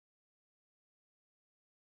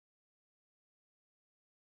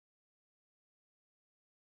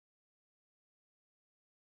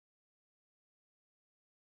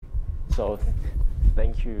So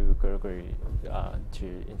thank you, Gregory,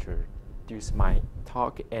 to introduce my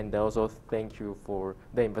talk, and also thank you for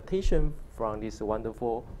the invitation from this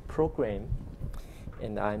wonderful program.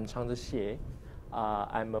 And I'm Chang Tse Hsieh.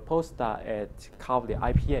 I'm a postdoc at the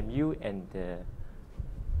IPMU and the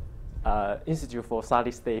Institute for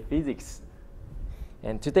Solid-State Physics.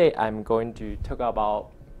 And today I'm going to talk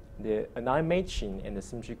about the anomaly matching and the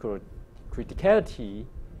symmetrical criticality,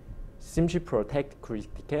 symmetry protect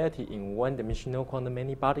criticality in one-dimensional quantum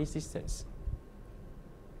many-body systems.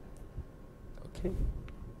 Okay.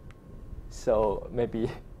 So maybe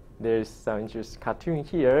there's some interesting cartoon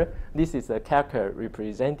here. This is a character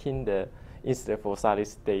representing the Institute for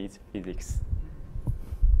Solid-State Physics.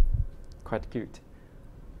 Quite cute.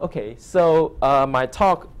 Okay, so my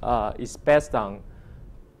talk is based on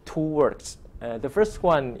two works. The first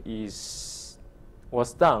one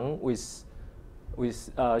was done with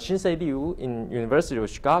Ginzburg-Landau Liu in University of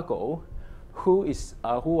Chicago, who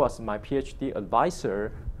was my PhD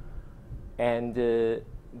advisor, and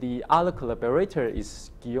the other collaborator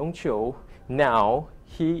is Guillaume Chiu. Now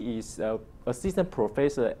he is an assistant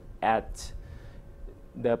professor at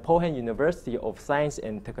the Pohang University of Science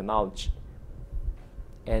and Technology,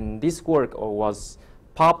 and this work was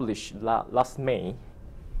published last May.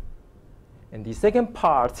 And the second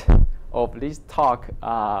part of this talk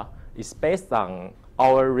is based on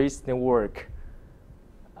our recent work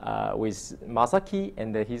with Masaki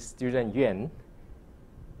and his student Yuan.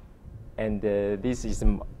 And this is,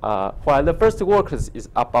 while the first work is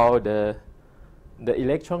about the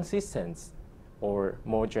electron systems, or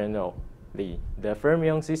more generally, the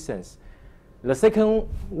fermion systems. The second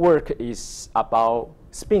work is about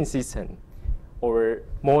spin system, or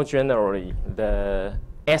more generally, the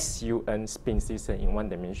SUN spin system in one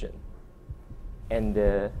dimension. And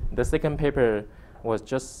the second paper was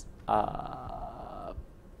just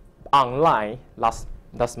online last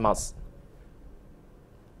month.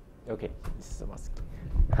 Okay, this is a mask.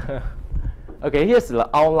 Okay, here's the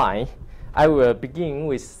outline. I will begin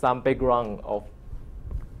with some background of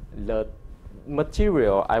the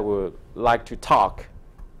material I would like to talk,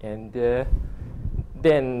 and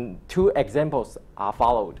then two examples are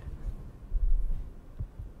followed.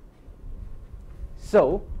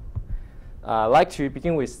 So, I'd like to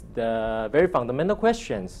begin with the very fundamental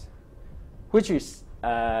questions, which is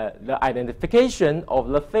the identification of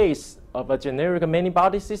the phase of a generic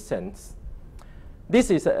many-body system. This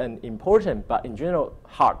is an important but in general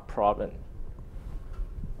hard problem.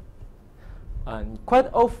 And quite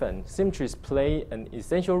often, symmetries play an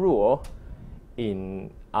essential role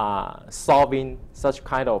in solving such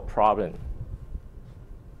kind of problem.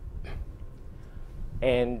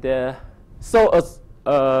 And so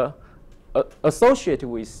associated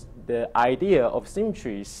with the idea of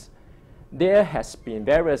symmetries, there has been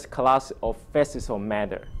various classes of phases of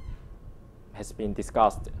matter has been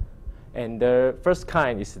discussed. And the first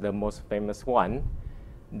kind is the most famous one.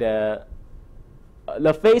 The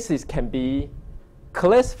phases can be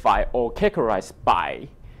classified or characterized by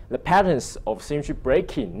the patterns of symmetry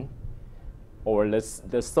breaking, or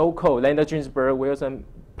the so-called Landau-Ginzburg-Wilson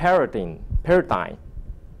paradigm.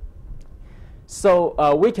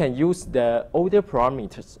 So we can use the order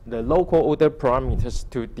parameters, the local order parameters,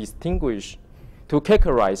 to distinguish, to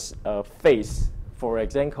characterize a phase. For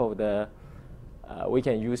example, we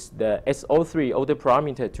can use the SO3 order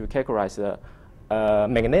parameter to characterize a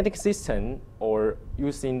magnetic system, or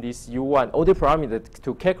using this U1 order parameter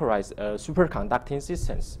to characterize superconducting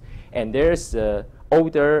systems. And there's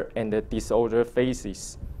order and the disorder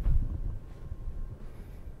phases,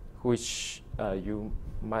 which you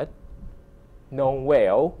might know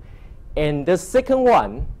well. And the second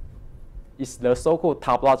one is the so-called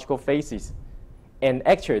topological phases. And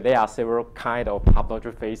actually, there are several kinds of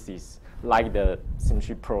topological phases, like the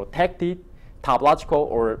symmetry protected topological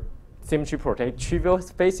or symmetry protected trivial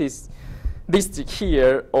phases listed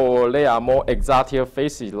here, or they are more exotic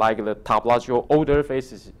phases like the topological order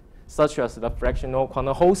phases, such as the fractional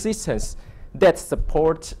quantum Hall systems that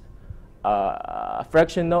support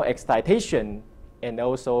fractional excitation and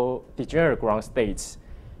also degenerate ground states.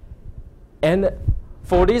 And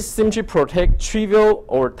for these symmetry protect trivial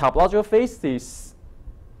or topological phases,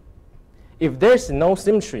 if there's no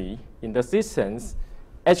symmetry in the systems,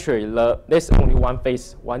 actually there's only one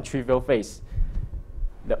phase, one trivial phase,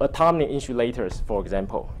 the atomic insulators, for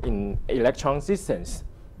example, in electron systems.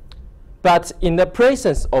 But in the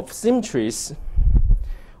presence of symmetries,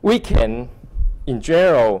 we can, in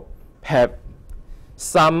general, have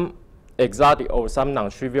some exotic or some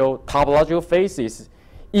non-trivial topological phases.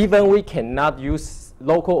 Even we cannot use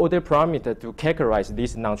local order parameter to characterize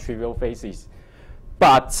these non-trivial phases.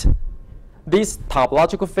 But these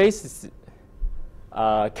topological phases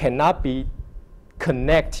cannot be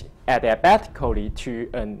connected adiabatically to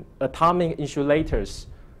an atomic insulators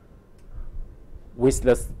with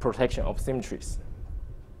the protection of symmetries.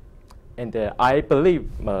 And I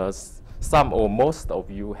believe some or most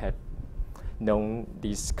of you have known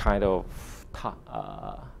this kind of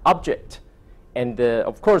object. And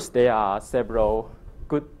of course, there are several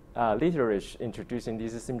good literature introducing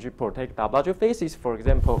these symmetry protected topological phases. For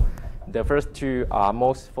example, the first two are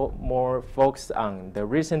more focused on the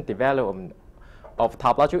recent development of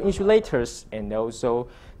topological insulators and also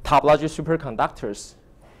topological superconductors.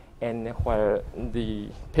 And while the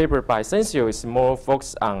paper by Tse Hsieh is more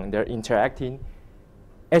focused on the interacting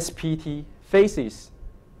SPT phases.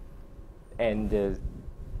 And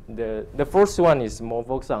the first one is more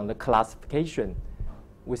focused on the classification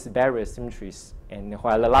with various symmetries. And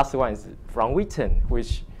while the last one is from Witten,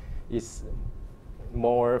 which is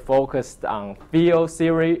more focused on field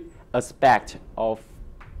theory aspect of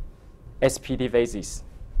SPT phases.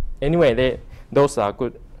 Anyway, those are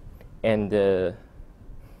good and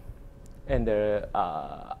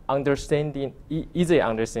easy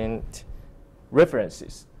understand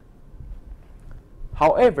references.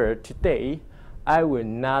 However, today I will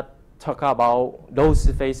not talk about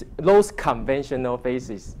those conventional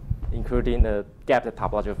phases, including the gapped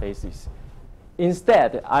topological phases.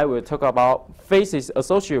 Instead, I will talk about phases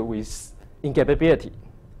associated with incapability.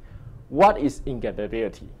 What is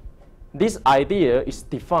incapability? This idea is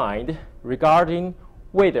defined regarding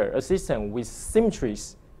whether a system with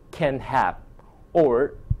symmetries can have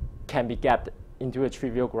or can be gapped into a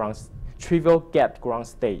trivial gapped ground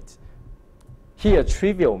state. Here,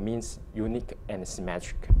 trivial means unique and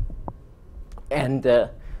symmetric. And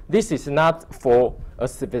this is not for a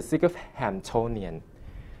specific Hamiltonian.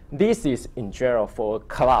 This is in general for a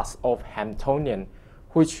class of Hamiltonian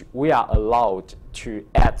which we are allowed to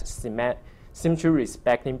add symmetry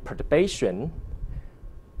respecting perturbation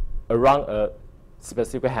around a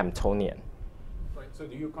specific Hamiltonian. Right. So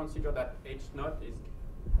do you consider that H0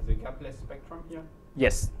 has a gapless spectrum here?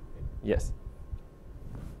 Yes. Yes.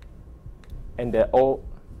 And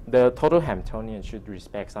the total Hamiltonian should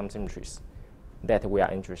respect some symmetries that we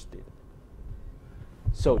are interested in.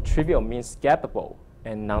 So trivial means gappable,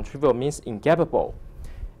 and non-trivial means ingappable.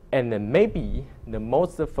 And then maybe the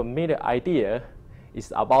most familiar idea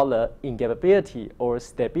is about the ingappability or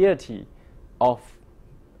stability of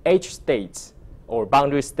H states or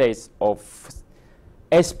boundary states of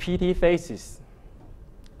SPT phases.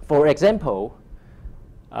 For example,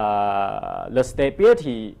 the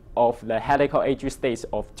stability of the helical H states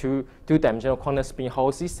of two-dimensional quantum spin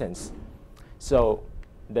Hall systems. So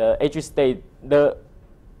the H state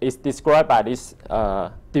is described by these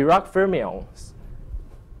Dirac fermions.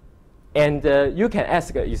 And you can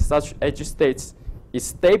ask if such H states is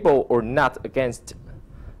stable or not against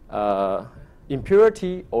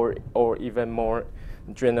impurity or even more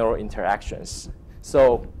general interactions.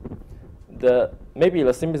 So maybe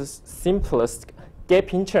the simplest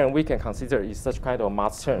gapping term we can consider is such kind of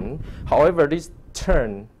mass term. However, this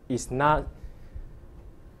term is not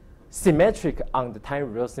symmetric on the time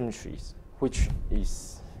reversal symmetries, which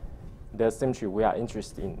is the symmetry we are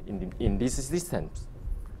interested in these systems.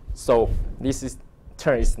 So this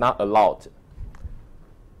term is not allowed.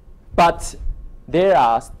 But there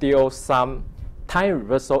are still some time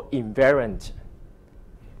reversal invariant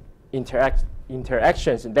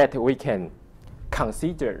interactions that we can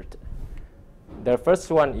consider. The first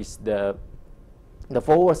one is the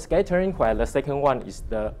forward scattering, while the second one is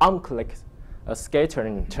the unclick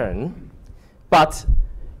scattering term. But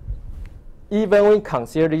even when we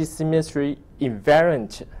consider these symmetry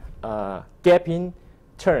invariant gapping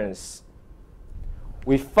terms,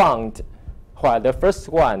 we found while the first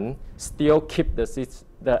one still keep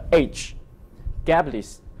the H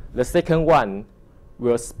gapless, the second one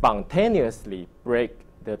will spontaneously break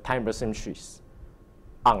the time reversal symmetries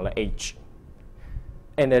on the H.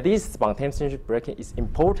 And this spontaneous symmetry breaking is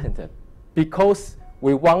important because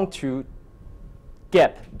we want to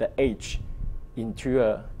gap the H into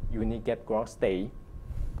a unique gap ground state.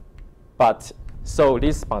 But so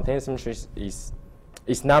this spontaneous symmetry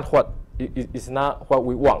is not what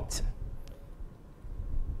we want.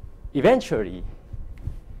 Eventually,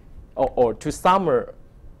 or to summarize,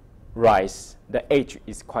 the H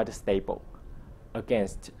is quite stable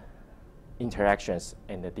against interactions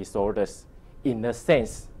and the disorders in the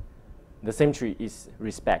sense the symmetry is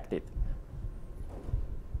respected.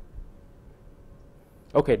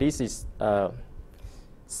 Okay, this is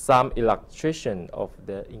some illustration of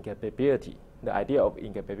the ingappability, the idea of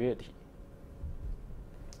ingappability.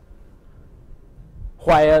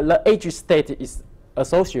 while the edge state is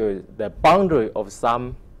associated with the boundary of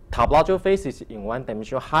some topological phases in one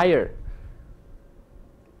dimension higher.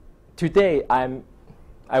 Today,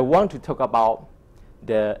 I want to talk about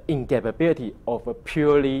the incapability of a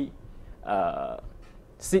purely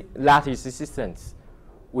lattice systems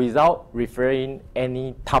without referring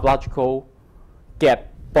any topological gap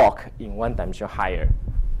bulk in one dimension higher.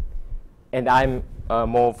 And I'm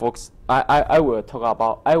more focused. I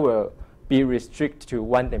will be restricted to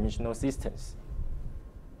one-dimensional systems.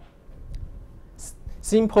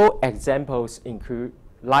 Simple examples include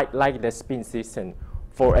like the spin system.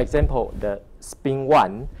 For example, the spin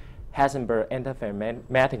 1 Heisenberg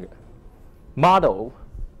antiferromatic model,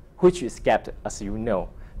 which is gapped, as you know.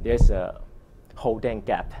 There's a Holden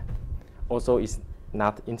gap. Also, it's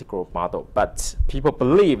not integral model, but people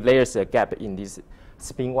believe there's a gap in this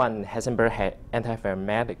spin 1 Heisenberg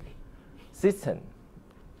antiferromatic system.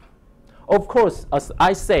 Of course, as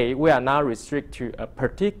I say, we are not restricted to a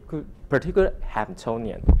particular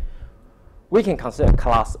Hamiltonian. We can consider a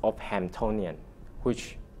class of Hamiltonian,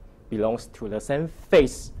 which belongs to the same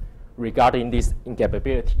phase regarding this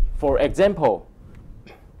incapability. For example,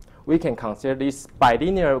 we can consider this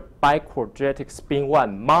bilinear biquadratic spin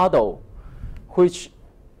 1 model, which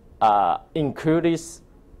includes this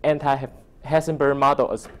anti-Heisenberg model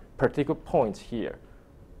as particular point here.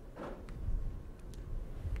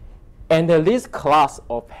 And this class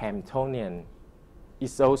of Hamiltonian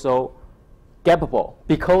is also gappable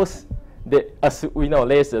because, as we know,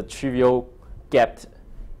 there's a trivial gapped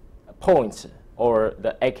point, or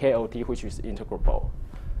the AKOT, which is integrable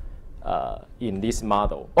in this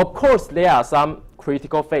model. Of course, there are some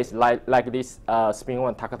critical phase, like this spin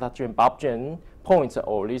 1 Takata-Bobjan point,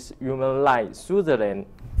 or this human line Sutherland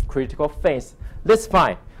critical phase. That's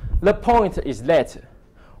fine. The point is that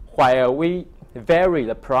while we vary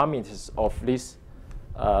the parameters of this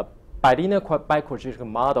bilinear biquadratic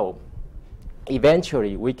model,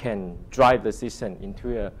 eventually we can drive the system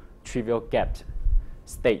into a trivial gapped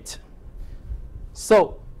state.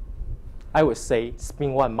 So I would say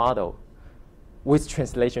spin 1 model with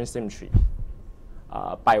translation symmetry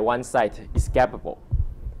by one side is gappable.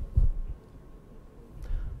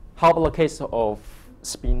 How about the case of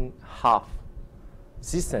spin half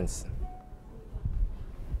systems?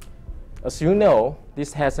 As you know,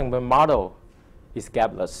 this Heisenberg model is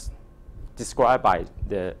gapless, described by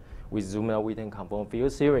with Zumner-Witten conformal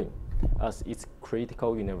field theory as its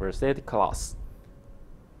critical universality class.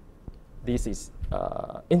 This is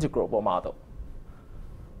integrable model.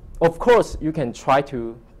 Of course, you can try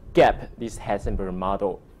to gap this Heisenberg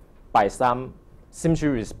model by some symmetry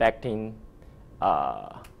respecting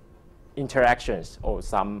interactions or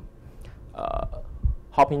some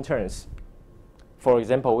hopping terms. For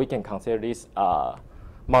example, we can consider this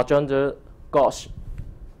Marjander-Gauss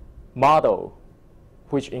model,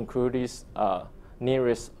 which includes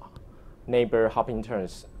nearest neighbor hopping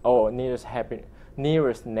terms or nearest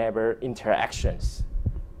neighbor interactions.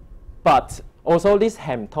 But also, this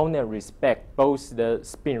Hamiltonian respect both the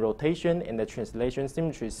spin rotation and the translation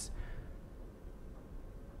symmetries.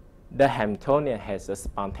 The Hamiltonian has a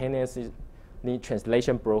spontaneously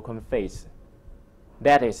translation broken phase.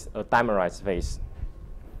 That is a dimerized phase.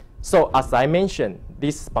 So as I mentioned,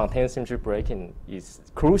 this spontaneous symmetry breaking is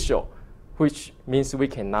crucial, which means we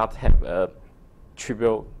cannot have a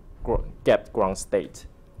trivial gapped ground state.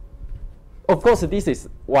 Of course, this is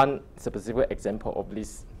one specific example of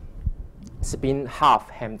this spin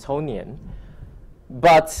half Hamiltonian,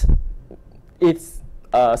 but it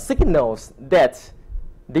signals that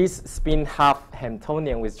this spin half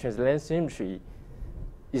Hamiltonian with translation symmetry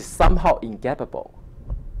is somehow ingappable.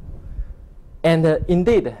 And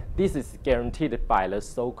indeed, this is guaranteed by the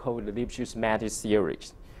so-called Lipschitz matrix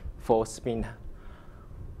series for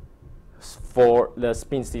the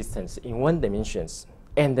spin systems in one dimensions.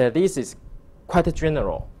 And this is quite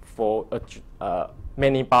general for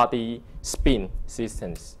many body spin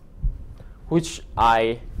systems, which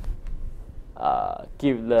I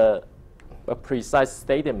give a precise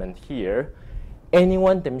statement here. Any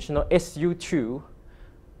one-dimensional SU2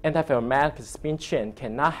 antiferromatic spin chain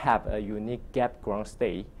cannot have a unique gap ground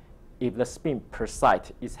state if the spin per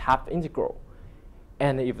site is half integral,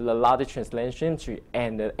 and if the lattice translation symmetry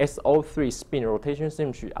and the SO3 spin rotation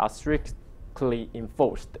symmetry are strictly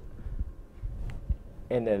enforced.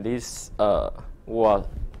 And this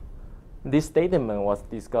statement was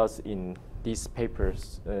discussed in these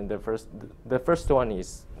papers. The first one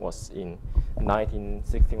was in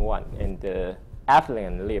 1961, and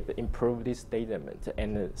Athlen lived improved this statement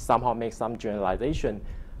and somehow make some generalization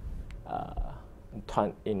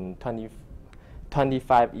in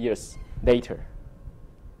 25 years later.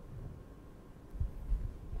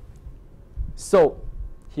 So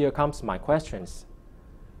here comes my questions.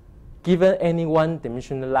 Given any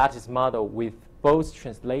one-dimensional lattice model with both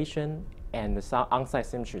translation and some on-site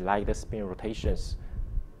symmetry like the spin rotations,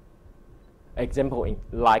 example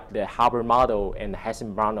like the Haber model and the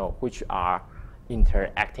Hessian model, which are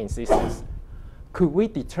interacting systems, could we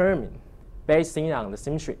determine, based on the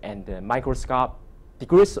symmetry and the microscopic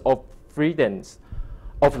degrees of freedom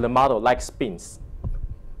of the model like spins,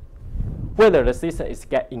 whether the system is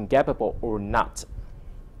ingapable or not?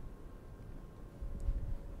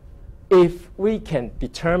 If we can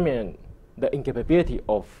determine the incapability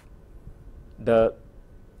of a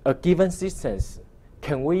given system,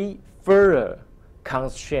 can we further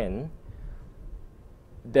constrain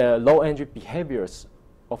the low energy behaviors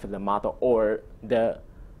of the model, or the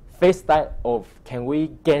phase of, can we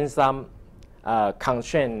gain some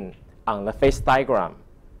constraint on the phase diagram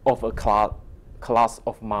of a class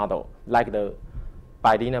of model, like the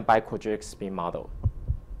bilinear biquadratic spin model?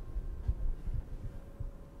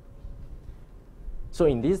 So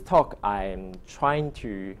in this talk, I'm trying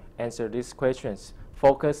to answer these questions,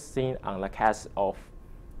 focusing on the case of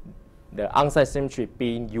the on-site symmetry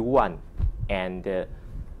being U1, and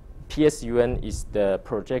PSUN is the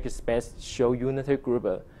projected space show unitary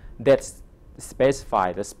group that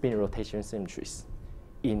specify the spin rotation symmetries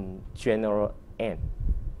in general N.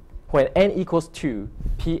 When N equals 2,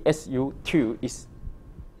 PSU2 is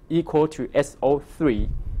equal to SO3,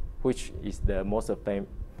 which is the most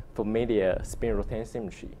familiar spin rotation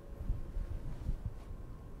symmetry.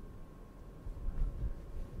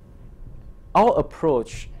 Our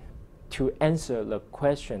approach to answer the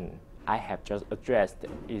question I have just addressed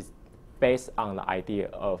is based on the idea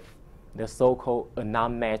of the so-called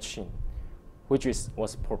anomaly matching, which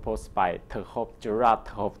was proposed by Gerard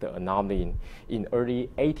the anomaly in early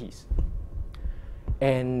 80s.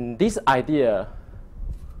 And this idea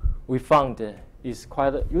we found is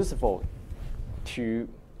quite useful to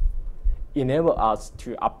enable us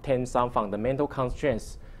to obtain some fundamental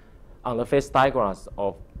constraints on the phase diagrams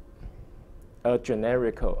of a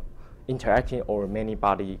generic interacting or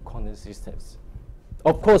many-body quantum systems.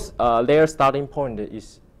 Of course, their starting point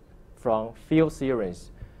is from field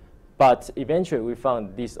theories, but eventually we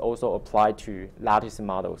found this also applied to lattice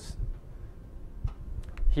models.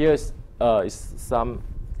 Here is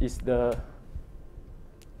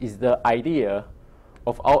the idea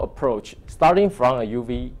of our approach, starting from a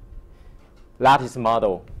UV lattice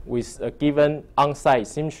model with a given on-site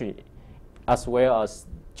symmetry as well as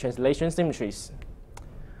translation symmetries.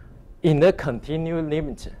 In the continued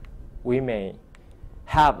limit, we may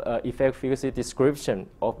have an effect field description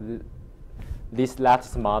of this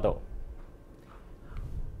lattice model,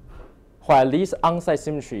 while this on-site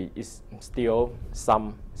symmetry is still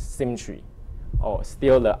some symmetry, or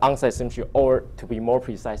still the on-site symmetry, or to be more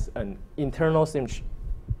precise, an internal symmetry.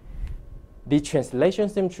 The translation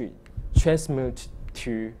symmetry transmute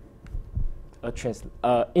to a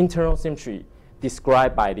internal symmetry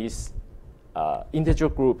described by this integer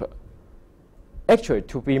group. Actually,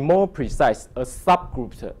 to be more precise, a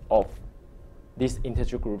subgroup of this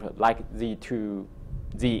integer group, like Z2,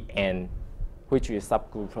 Zn, which is a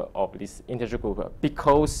subgroup of this integer group,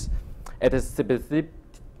 because at a specific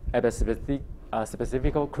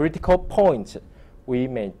critical point, we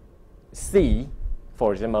may see,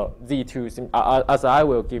 for example, Z2, as I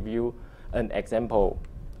will give you an example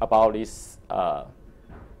about this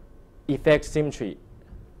effect symmetry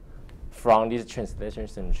from this translation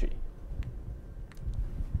symmetry.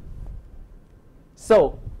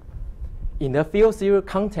 So, in the field theory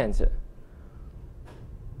content,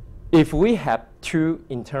 if we have two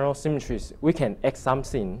internal symmetries, we can ask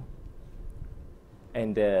something,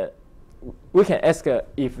 and we can ask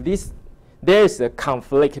if there is a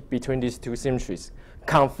conflict between these two symmetries.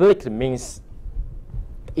 Conflict means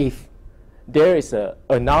if there is an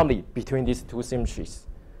anomaly between these two symmetries.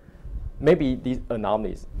 Maybe these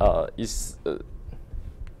anomalies is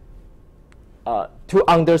to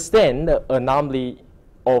understand the anomaly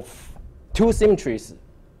of two symmetries.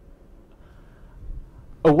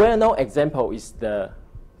 A well-known example is the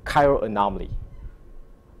chiral anomaly.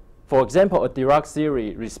 For example, a Dirac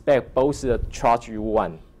series respects both the charge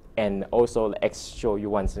U1 and also the axial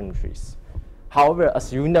U1 symmetries. However,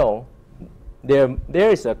 as you know, there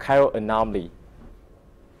is a chiral anomaly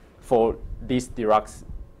for these Dirac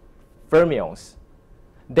fermions.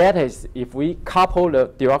 That is, if we couple the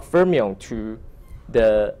Dirac fermion to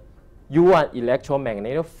the U1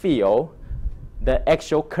 electromagnetic field, the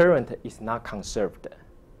axial current is not conserved.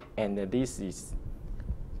 And this is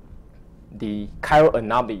the chiral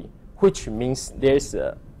anomaly, which means there's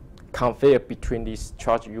a conflict between this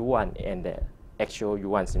charge U1 and the axial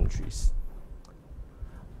U1 symmetries.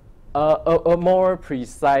 A more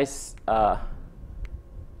precise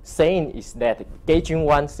saying is that gauging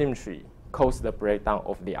one symmetry causes the breakdown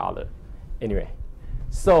of the other. Anyway,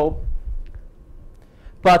 so,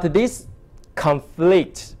 but this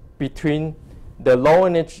conflict between the low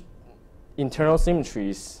energy internal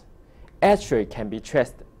symmetries actually can be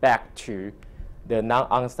traced back to the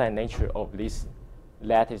non-Einstein nature of this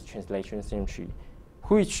lattice translation symmetry,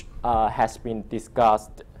 which has been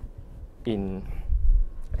discussed in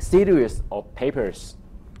series of papers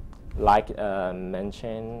like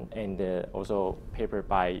mentioned, and also paper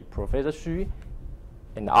by Professor Hsu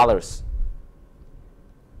and others.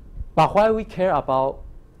 But why we care about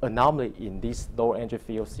anomaly in this low energy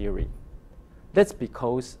field theory? That's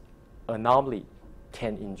because anomaly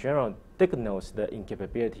can in general diagnose the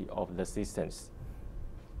incapability of the systems.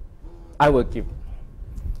 I will give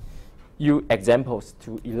you examples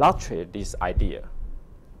to illustrate this idea.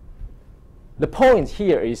 The point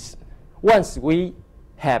here is, once we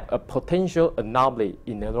have a potential anomaly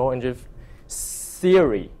in the low energy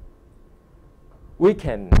theory, we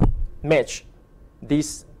can match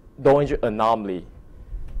this low energy anomaly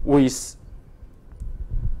with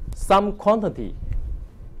some quantity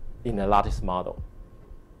in the lattice model.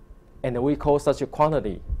 And we call such a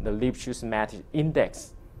quantity the Lipschitz matrix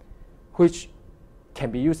index, which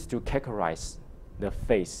can be used to characterize the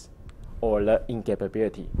phase or the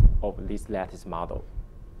incapability of this lattice model.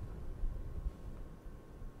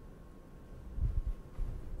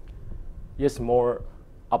 Yes, more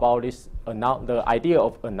about this the idea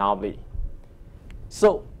of anomaly.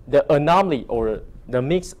 So the anomaly, or the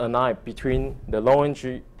mixed anomaly between the low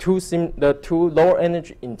energy the two low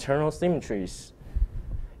energy internal symmetries,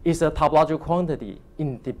 is a topological quantity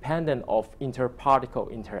independent of interparticle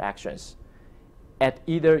interactions at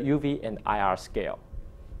either UV and IR scale.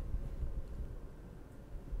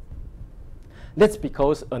 That's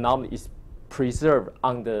because anomaly is preserved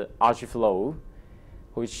on the arch flow,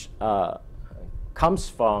 which comes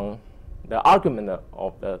from the argument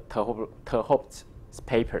of the Terhopt's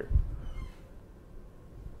paper.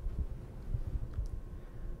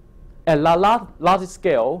 At large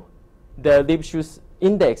scale, the Lipschitz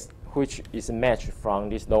index, which is matched from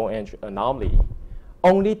this low energy anomaly,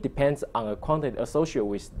 only depends on a quantity associated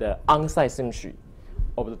with the on-site symmetry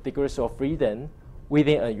of the degrees of freedom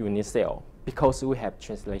within a unit cell, because we have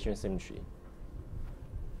translation symmetry.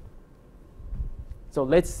 So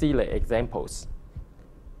let's see the examples.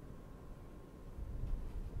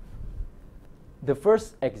 The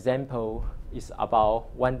first example is about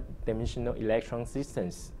one-dimensional electron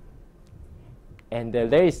systems. And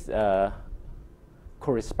there is a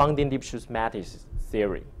corresponding Lipschitz matrix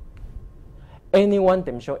theory. Any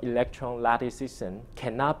one-dimensional electron lattice system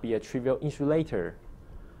cannot be a trivial insulator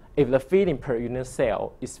if the filling per unit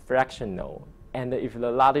cell is fractional, and if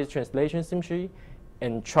the lattice translation symmetry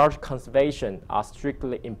and charge conservation are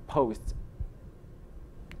strictly imposed.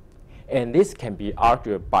 And this can be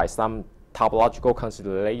argued by some topological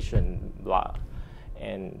consideration,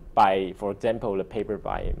 and by, for example, the paper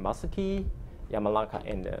by Masaki, Yamanaka,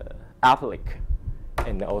 and Affleck,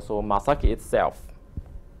 and also Masaki itself.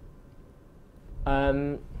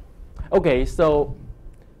 Okay, so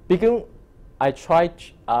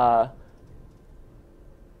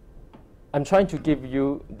I'm trying to give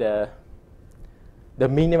you the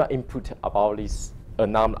minimal input about this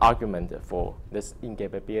anomaly argument for this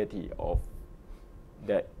incapability of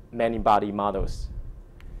the many body models.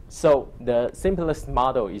 So the simplest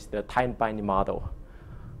model is the time-binding model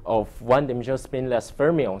of one-dimensional spinless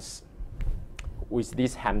fermions with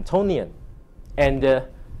this Hamiltonian. And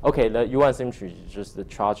okay, the U1 symmetry is just the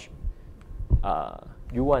charge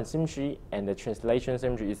U1 symmetry, and the translation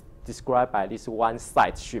symmetry is described by this one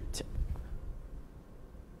side shift.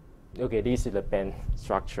 Okay, this is the band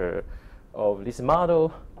structure of this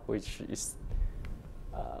model, which is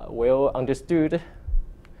well understood.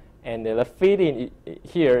 And the filling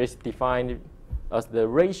here is defined as the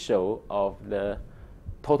ratio of the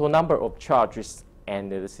total number of charges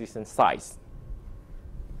and the system size.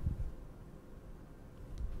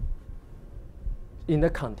 In the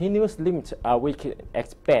continuous limit, we can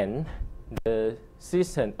expand the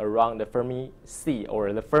system around the Fermi C,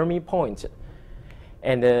 or the Fermi point.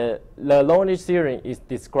 And the low energy theory is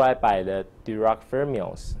described by the Dirac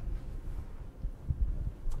fermions.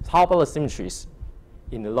 How about the symmetries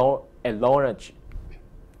in the low energy?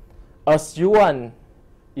 As U1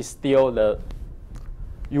 is still the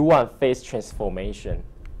U1 phase transformation,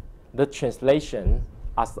 the translation,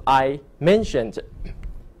 as I mentioned,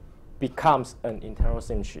 becomes an internal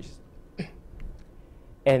symmetry.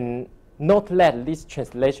 And note that this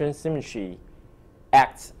translation symmetry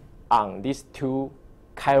acts on these two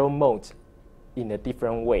chiral mode in a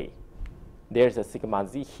different way. There's a sigma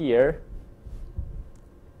z here.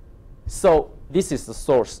 So this is the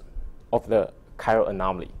source of the chiral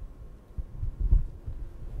anomaly.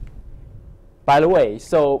 By the way,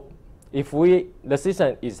 so if the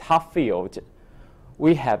system is half-filled,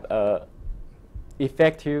 we have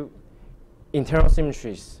effective internal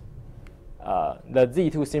symmetries. The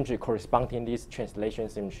Z2 symmetry corresponding this translation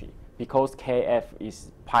symmetry, because Kf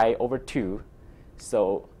is pi over 2,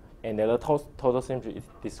 so and the total symmetry is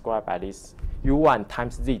described by this U1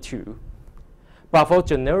 times Z2. But for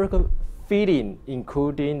generic fitting,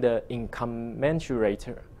 including the incommensurate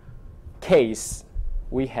case,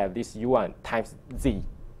 we have this U1 times Z.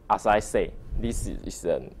 As I say, this is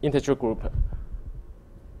an integer group.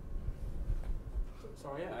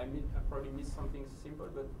 Sorry, I probably missed something simple,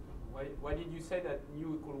 but why did you say that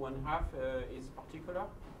nu equal 1/2 is particular?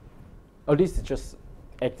 Oh, this is just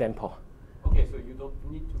example. Okay, so you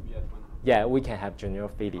don't need to be at 1/2. Yeah, we can have general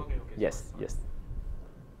fitting. Okay, yes, sorry. yes.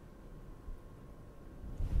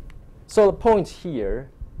 So the point here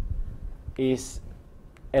is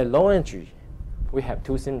at low energy, we have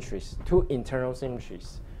two symmetries, two internal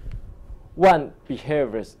symmetries. One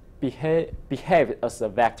behaves as a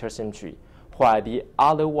vector symmetry, while the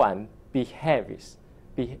other one behaves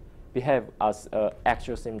as an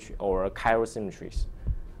actual symmetry or a chiral symmetries,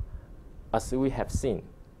 as we have seen.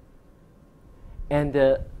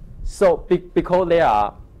 And so because they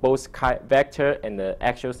are both vector and the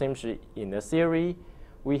actual symmetry in the theory,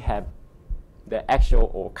 we have the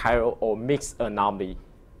actual or chiral or mixed anomaly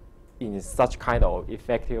in such kind of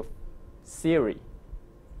effective theory.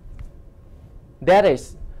 That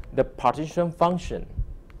is the partition function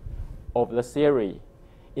of the theory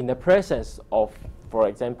in the presence of, for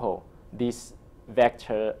example, this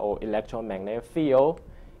vector or electromagnetic field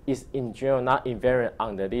is in general not invariant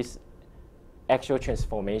under these actual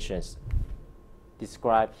transformations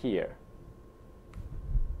described here.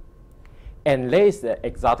 And there is the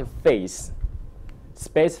exotic phase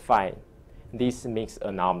specifying this mixed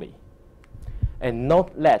anomaly. And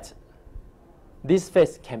note that this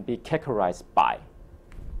phase can be characterized by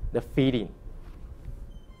the fitting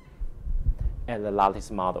and the lattice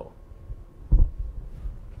model.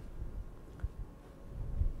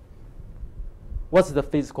 What's the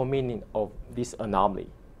physical meaning of this anomaly?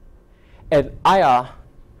 At IR,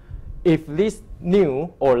 if this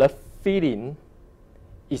nu or the fitting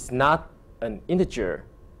is not an integer,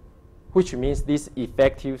 which means this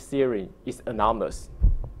effective theory is anomalous,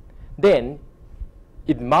 then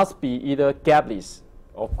it must be either gapless,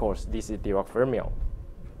 of course, this is Dirac fermion,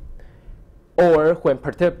 or when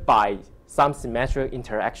perturbed by some symmetric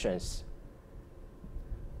interactions,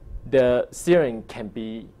 the theorem can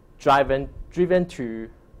be driven to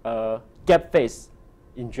a gap phase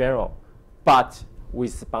in general, but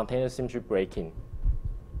with spontaneous symmetry breaking.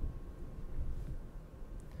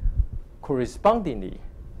 Correspondingly,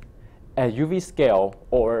 at UV scale,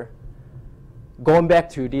 or going back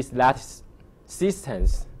to these lattice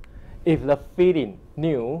systems, if the fitting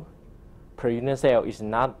nu per unit cell is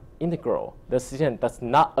not integral, the system does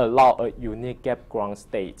not allow a unique gap ground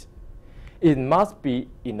state. It must be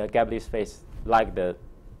in a gapless phase, like the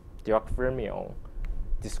Dirac fermion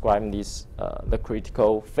describing this the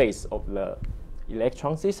critical phase of the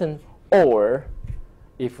electron system, or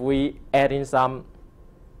if we add in some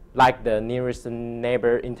like the nearest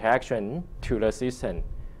neighbor interaction to the system,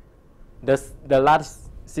 the lattice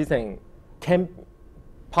system can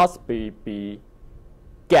possibly be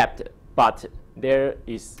gapped, but there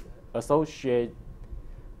is associated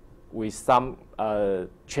with some,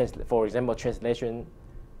 for example, translation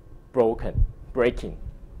breaking.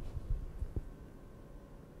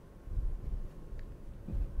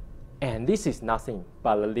 And this is nothing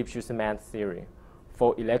but the Lipschitz-Mann theory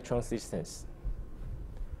for electron systems.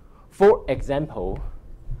 For example,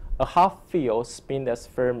 a half-filled spinless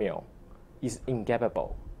fermion is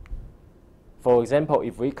ingappable. For example,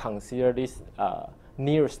 if we consider this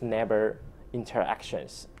nearest neighbor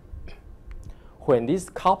interactions, when this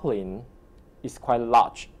coupling is quite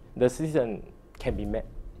large, the system can be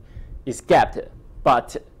is gapped,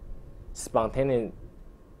 but spontaneously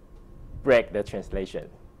break the translation.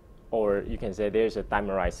 Or you can say there's a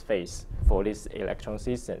dimerized phase for these electron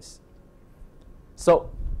systems. So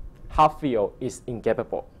half-field is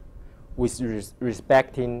ingappable with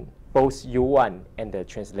respecting both U1 and the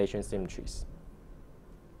translation symmetries.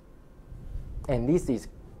 And this is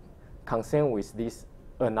concerned with this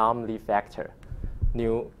anomaly factor,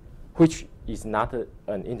 nu, which is not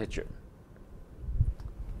an integer.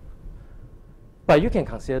 But you can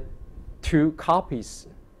consider two copies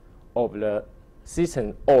of the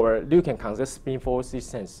system, or you can consider spinfold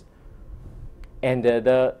systems, and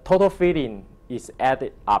the total filling is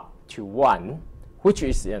added up to 1, which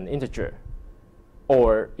is an integer,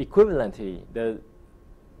 or equivalently, the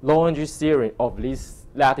low-energy theory of this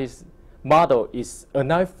lattice model is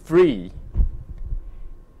anomaly-free.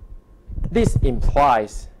 This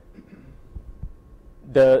implies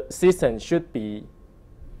the system should be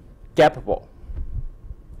gappable.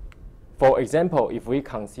 For example, if we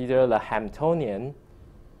consider the Hamiltonian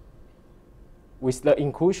with the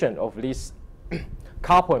inclusion of this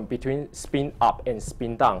coupling between spin up and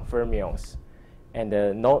spin down fermions, and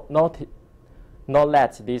not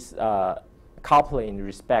let this coupling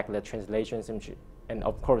respect the translation symmetry, and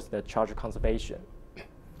of course the charge conservation.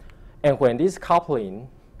 And when this coupling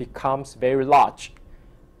becomes very large,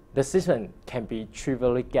 the system can be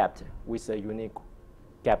trivially gapped with a unique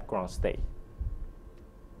gap ground state.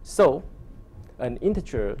 So an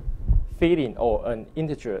integer filling or an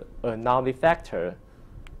integer anomaly factor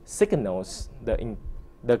signals the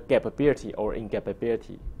gappability or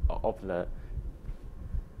ingappability of the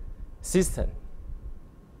system.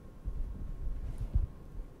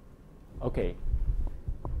 Okay.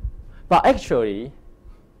 But actually,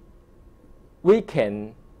 we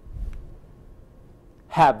can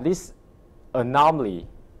have this anomaly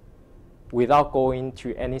without going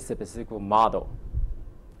to any specific model.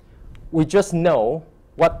 We just know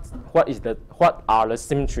what are the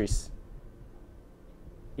symmetries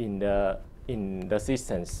in the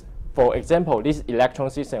systems. For example, this electron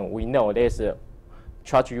system, we know there's a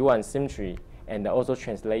charge U1 symmetry, and also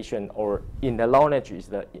translation, or in the low energy is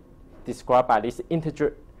described by this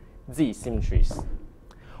integer Z symmetries.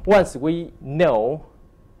 Once we know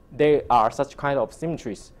there are such kind of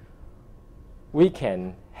symmetries, we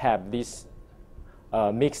can have this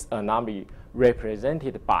mixed anomaly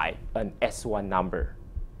represented by an S1 number.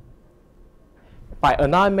 By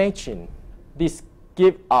anomaly matching, this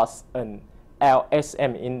gives us an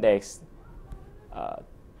LSM index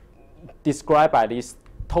described by this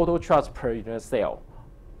total charge per unit cell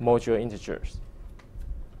modular integers.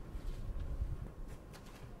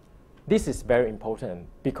 This is very important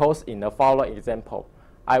because in the following example,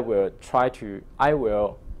 I will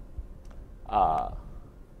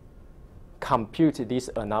compute this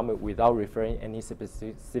anomaly without referring any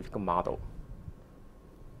specific model.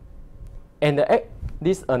 And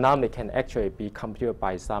this anomaly can actually be computed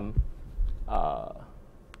by some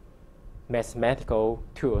mathematical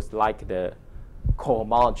tools like the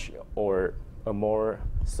cohomology or a more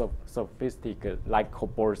sophisticated like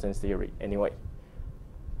Coburn theory anyway.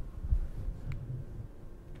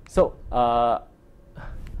 So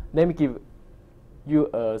let me give you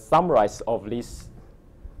a summary of this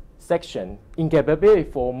section.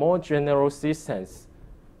 Ingappability for more general systems,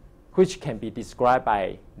 which can be described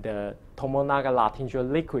by the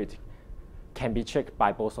Tomonaga-Latinger liquid, can be checked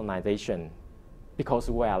by bosonization because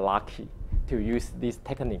we are lucky to use this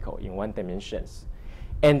technique in one dimensions.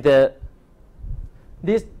 And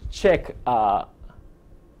this check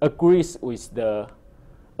agrees with the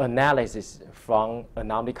analysis from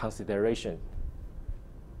anomaly consideration.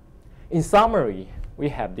 In summary, we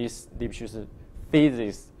have this diffusion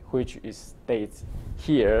thesis, which is stated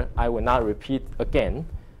here. I will not repeat again.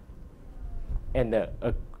 And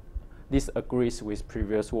this agrees with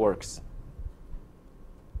previous works.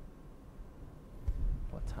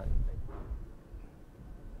 What time?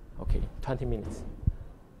 Okay, 20 minutes.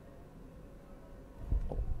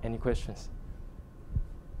 Oh, any questions?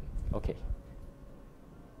 Okay.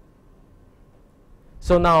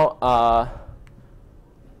 So now,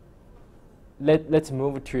 let's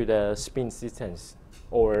move to the spin systems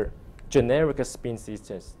or generic spin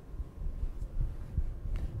systems.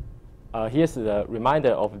 Here's the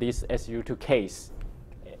reminder of this SU2 case.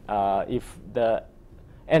 If the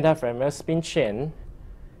anti-Fermi spin chain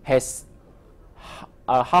has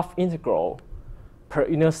a half integral per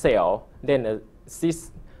unit cell, then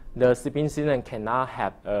the spin system cannot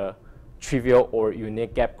have a trivial or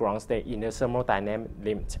unique gap ground state in the thermodynamic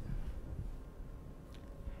limit.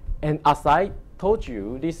 And as I told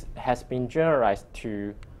you, this has been generalized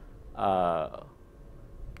to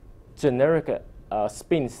generic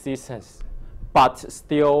spin systems, but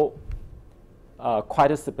still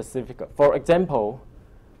quite specific. For example,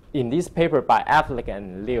 in this paper by Affleck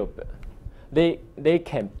and Lieb, they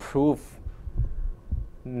can prove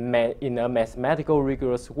in a mathematical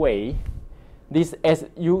rigorous way this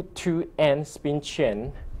SU2N spin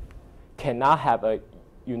chain cannot have a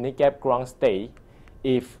unique gap ground state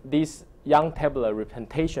if this Young tabular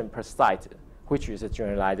representation per site, which is a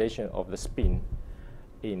generalization of the spin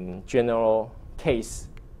in general case,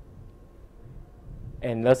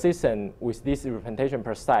 And the system with this representation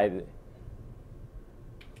per side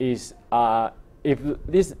is if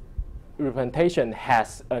this representation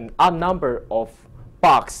has an odd number of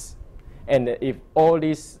boxes, and if all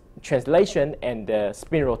these translation and the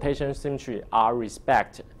spin rotation symmetry are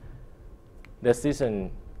respected, the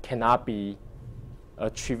system cannot be a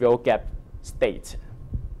trivial gap state.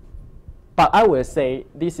 But I will say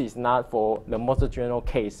this is not for the most general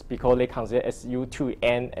case because they consider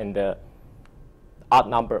SU2n and the odd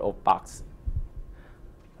number of boxes.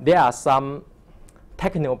 There are some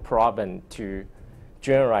technical problems to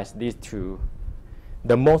generalize this to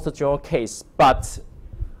the most general case, but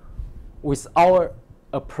with our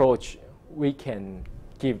approach, we can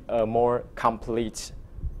give a more complete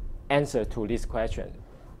answer to this question.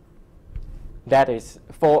 That is,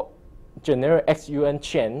 for generic XUN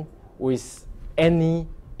chain with any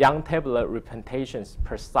Young tabular representations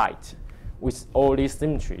per site with all these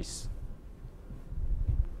symmetries,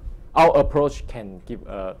 our approach can give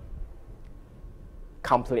a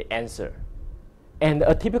complete answer. And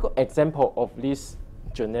a typical example of this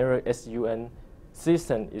generic SUN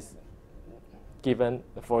system is given,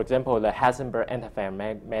 for example, the Heisenberg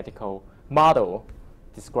antimathematical model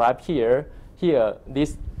described here. Here,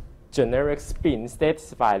 this generic spin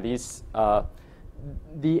satisfies these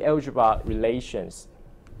the algebra relations.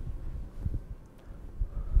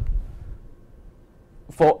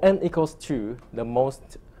 For n equals 2, the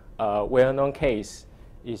most well-known case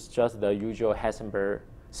is just the usual Heisenberg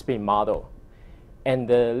spin model. And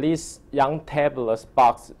this Young tabular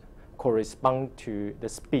box correspond to the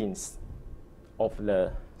spins of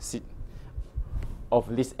this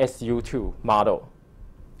SU2 model.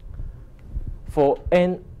 For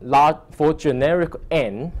generic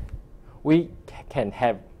n, we can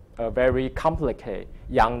have a very complicated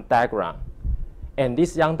Young diagram. And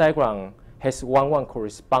this Young diagram has one-one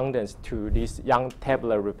correspondence to these Young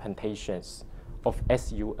tabular representations of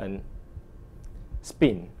SUN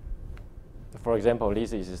spin. For example,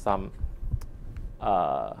 this is some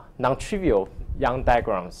non-trivial Young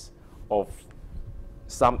diagrams of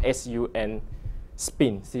some SUN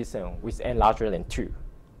spin system with n larger than 2.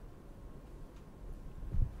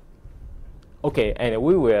 Okay, and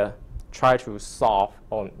we will try to solve,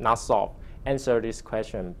 or not solve, answer this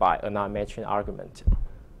question by another matching argument.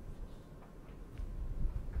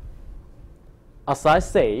 As I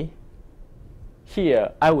say,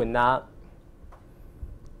 here I will not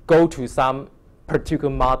go to some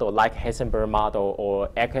particular model like Heisenberg model or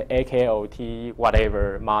AKLT,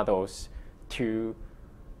 whatever models to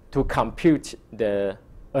compute the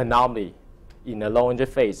anomaly in the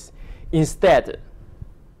low-energy phase. Instead,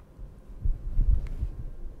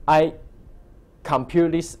 I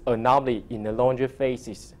compute this anomaly in the low-energy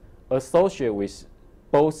phases associated with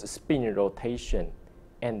both spin rotation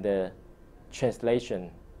and the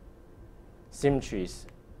translation symmetries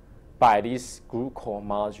by these group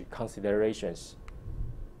cohomology considerations.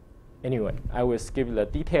 Anyway, I will skip the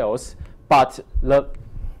details, but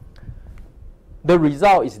the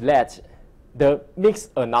result is that the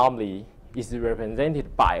mixed anomaly is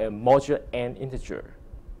represented by a modular n integer.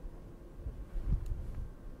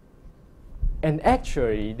 And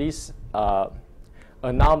actually, this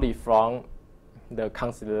anomaly from the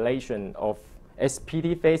consideration of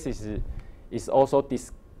SPT phases is also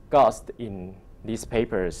discussed in these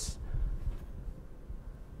papers.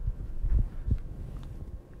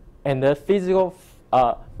 And the physical,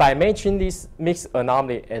 by matching this mixed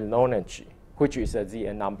anomaly and low energy, which is a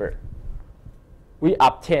Zn number, we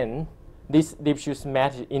obtain this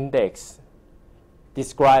Lipschitz-Matisse index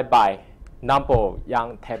described by number of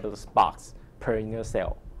Young tabular boxes per inner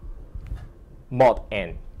cell, mod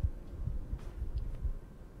n.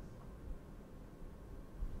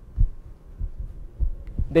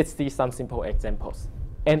 Let's see some simple examples.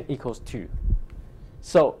 N equals 2.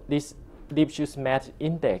 So this Lipschitz-Matisse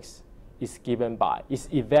index is given by, is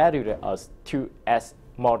evaluated as 2s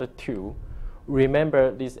mod 2.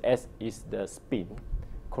 Remember, this s is the spin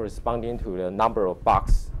corresponding to the number of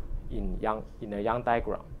boxes in a Young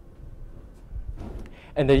diagram.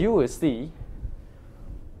 And then you will see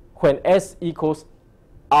when s equals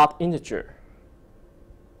odd integer,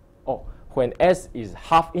 or when s is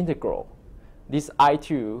half integral, this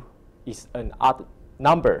I2 is an odd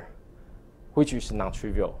number, which is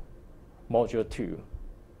non-trivial, modulo 2.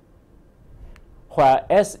 While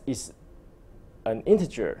s is an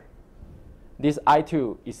integer, this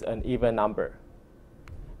I2 is an even number,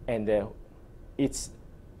 and it's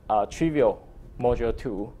trivial, modulo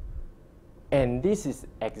 2. And this is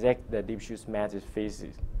exactly the Lipschitz-Matisse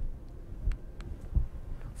physics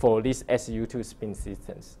for these SU2 spin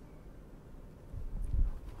systems.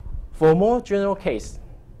 For more general case,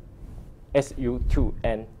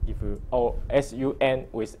 SU2n, or SUn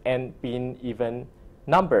with n being even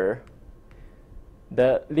number,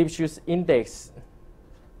 the Lipschitz index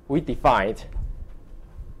we defined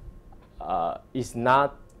is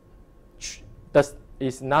not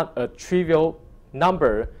a trivial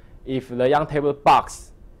number if the Young table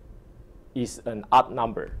box is an odd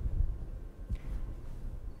number.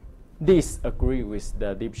 This agrees with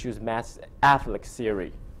the Lipschitz mass affleck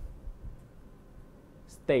theory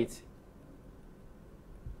states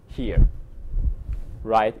here,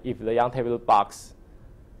 right? If the Young table box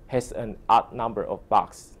has an odd number of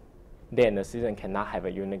boxes, then the system cannot have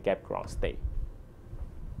a unit gap ground state.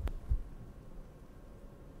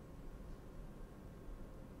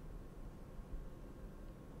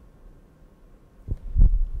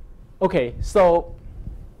 Okay, so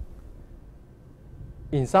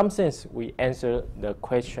in some sense, we answer the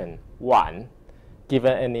question 1.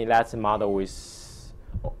 Given any lattice model with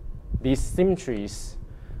these symmetries,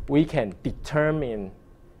 we can determine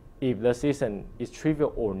if the system is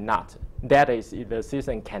trivial or not. That is, if the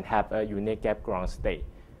system can have a unit gap ground state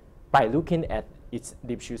by looking at its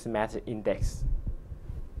Lipschitz matter index.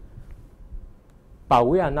 But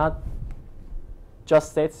we are not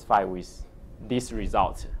just satisfied with this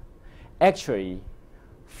result. Actually,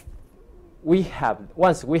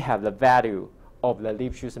 once we have the value of the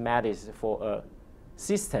Lipschitz matrix for a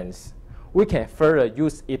system, we can further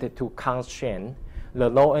use it to constrain the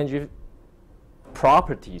low energy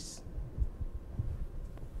properties.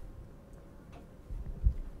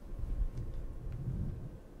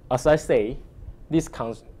 As I say,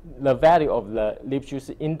 the value of the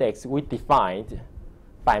Lipschitz index we defined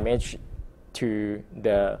by match to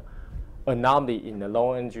the anomaly in the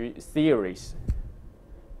low energy theories.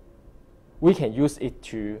 We can use it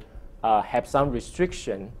to have some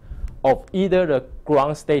restriction of either the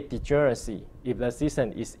ground state degeneracy if the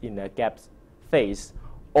system is in a gap phase,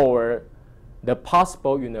 or the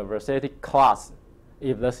possible universality class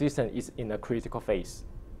if the system is in a critical phase.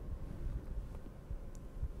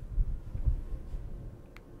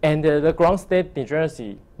 And the ground state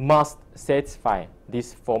degeneracy must satisfy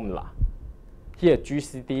this formula. Here,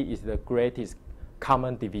 GCD is the greatest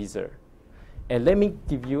common divisor. And let me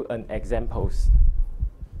give you an example.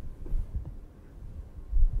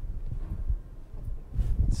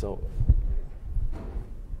 So,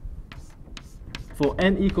 for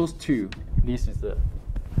n equals 2, this is the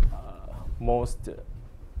most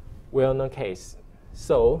well-known case.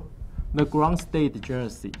 So, the ground state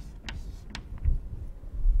degeneracy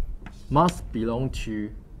must belong to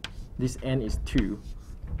this n is 2.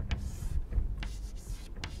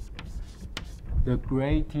 The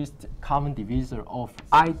greatest common divisor of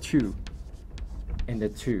I2 and the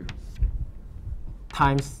 2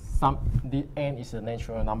 times some, the n is a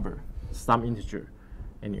natural number, some integer.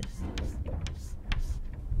 Anyway.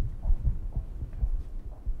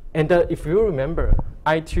 And if you remember,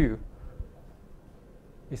 I2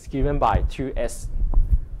 is given by 2s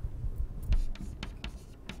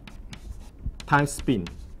times spin.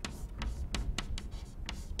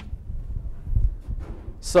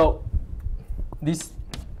 So this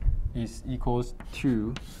is equals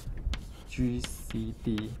to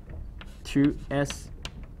GCD 2s2,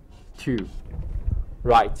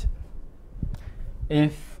 right?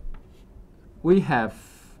 If we have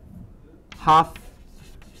half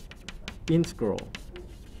integral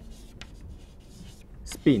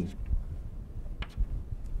spin,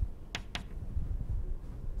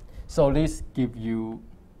 so this gives you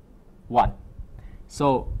 1.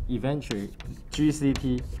 So eventually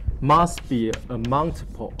GCT must be a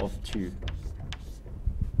multiple of 2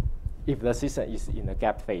 if the system is in a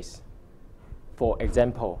gap phase. For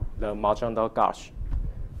example, the Marchand-Gauss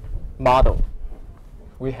model,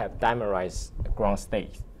 we have dimerized ground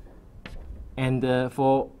state. And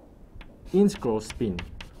for integral spin,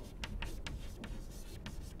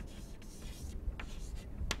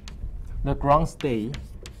 the ground state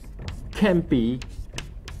can be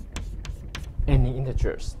any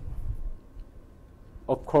integers.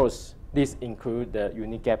 Of course, this includes the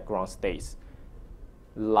unit gap ground states,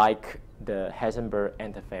 like the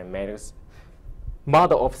Heisenberg-Interference matrix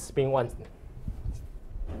model of spin 1.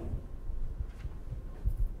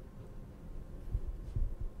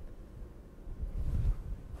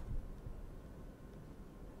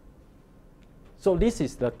 So this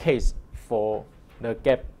is the case for the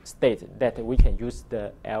gap state that we can use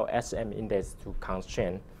the LSM index to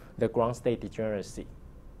constrain the ground state degeneracy.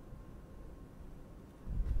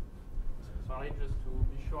 Sorry, just to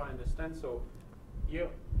be sure I understand. So here,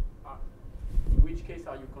 in which case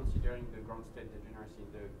are you considering the ground state degeneracy?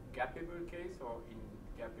 In the gapable case or in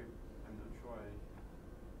sure I...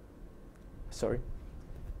 Sorry?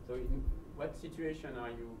 So in what situation are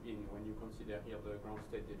you in when you consider here the ground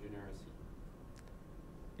state degeneracy?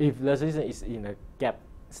 If the system is in a gap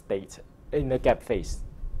state, in a gap phase.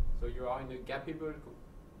 So you are in a gappable,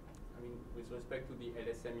 I mean, with respect to the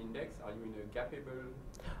LSM index, are you in a gappable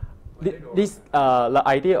model? The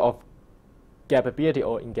idea of gappability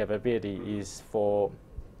or ingappability is for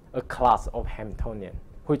a class of Hamiltonian,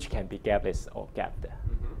 which can be gapless or gapped.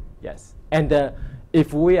 Yes. And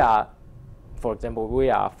if we are, for example, we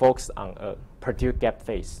are focused on a particular gap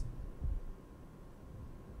phase,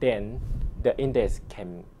 then the index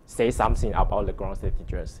can say something about the ground state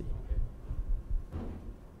degeneracy,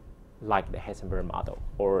 like the Heisenberg model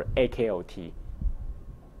or AKOT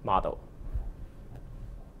model.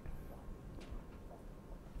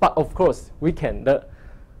 But of course, we can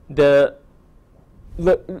the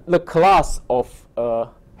class of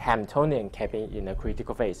Hamiltonian can be in a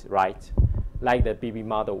critical phase, right? Like the BB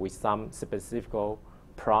model with some specific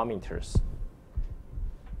parameters.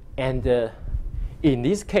 And in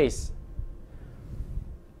this case,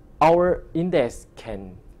 our index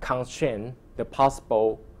can constrain the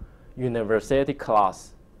possible universality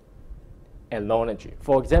class and low energy.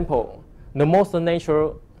 For example, the most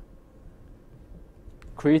natural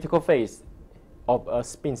critical phase of a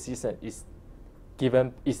spin system is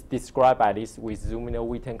described by this with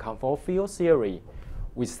Zumino-Witten conformal field theory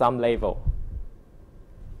with some level.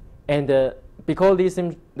 And because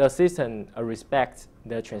the system respects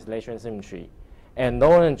the translation symmetry and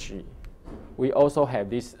low energy, we also have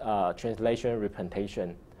this translation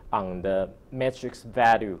representation on the matrix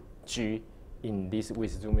value G in this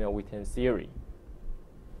with Zumino-Witten theory.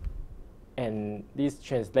 And this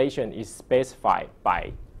translation is specified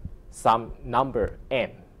by some number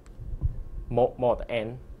n, mod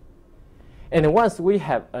n. And once we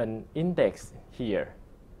have an index here,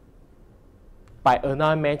 by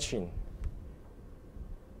another matching,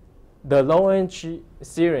 the low energy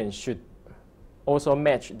theorem should also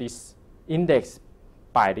match this index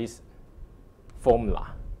by this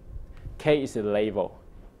formula. K is the label,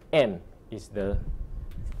 n is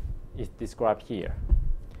described here.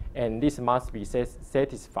 And this must be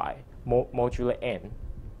satisfied modulo n.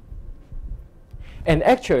 And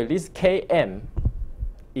actually, this Km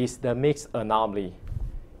is the mixed anomaly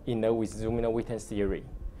in the with Zumino-Witten theory,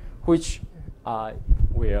 which I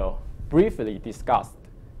will briefly discuss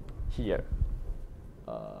here.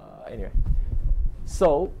 Anyway,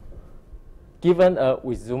 so given a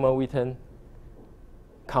with Zumino-Witten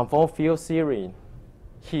conformal field theory,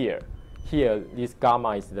 here this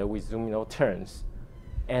gamma is the with Zumino terms,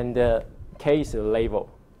 and K is the label.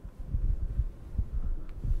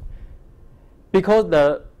 Because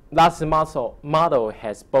the last model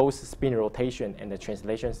has both spin rotation and the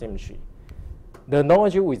translation symmetry, the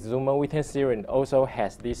knowledge with Zumino-Witten theorem also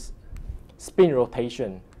has this spin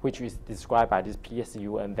rotation, which is described by this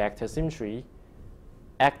PSU and vector symmetry,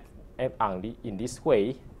 act only in this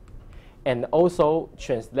way, and also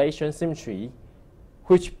translation symmetry,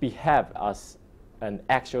 which behave as an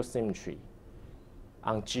axial symmetry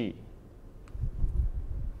on G.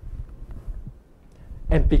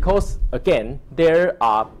 And because, again, there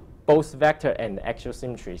are both vector and axial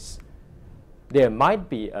symmetries, there might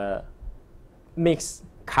be a mixed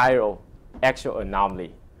chiral axial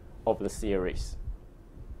anomaly of the series.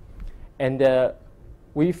 And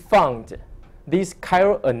we found this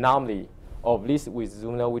chiral anomaly of this with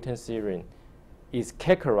Zumino-Witten theorem is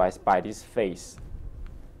characterized by this phase.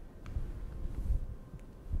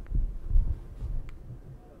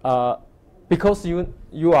 Because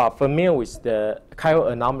you are familiar with the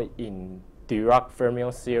chiral anomaly in Dirac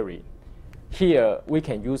fermion theory, here we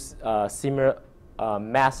can use a similar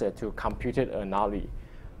method to compute anomaly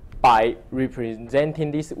by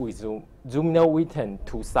representing this with Zumino-Witten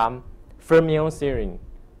to some fermion theorem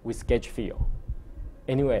with gauge field.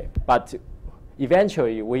 Anyway, but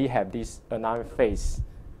eventually we have this anomaly phase.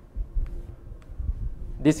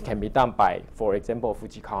 This can be done by, for example,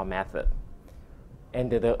 Fujikawa method. And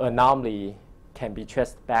the anomaly can be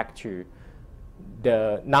traced back to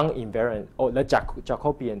the non-invariant or the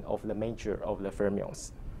Jacobian of the major of the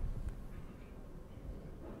fermions.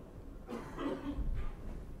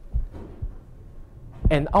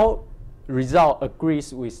 And our result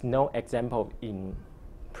agrees with no example in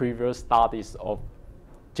previous studies of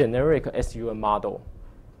generic SUM model.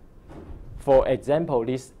 For example,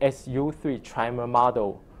 this SU3 trimer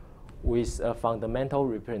model with a fundamental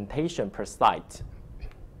representation per site.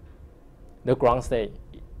 The ground state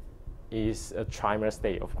is a trimer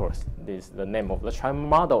state, of course. This is the name of the trimer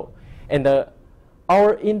model. And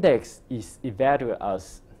our index is evaluated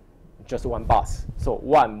as just one box. So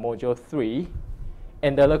 1 module 3,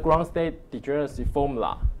 and the ground state degeneracy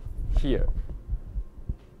formula here.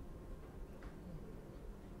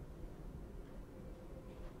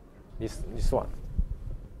 This one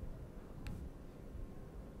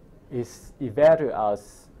is evaluated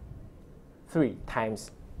as 3 times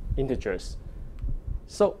integers.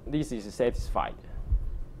 So this is satisfied.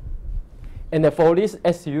 And for this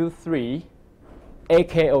SU3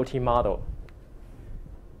 AKOT model,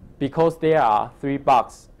 because there are 3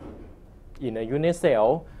 boxes in a unit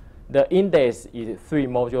cell, the index is 3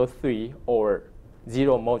 module 3 or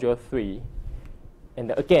 0 module 3.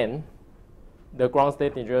 And again, the ground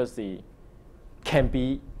state degeneracy can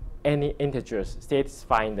be any integers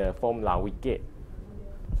satisfying the formula we get.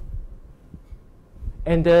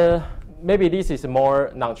 And maybe this is a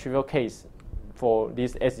more non-trivial case for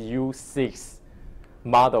this SU6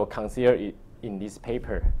 model considered in this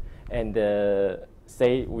paper. And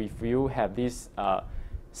say if you have this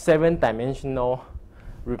 7-dimensional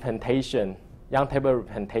representation, Young table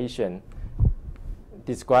representation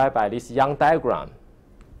described by this Young diagram.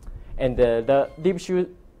 And the Lipschitz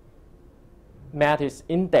matrix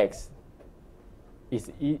index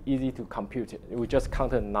is easy to compute. We just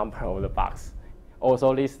count the number of the box.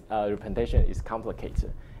 Also, this representation is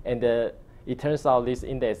complicated. And it turns out this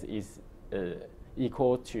index is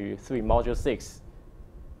equal to 3 module 6.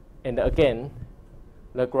 And again,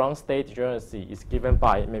 the ground state degeneracy is given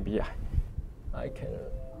by, maybe I can.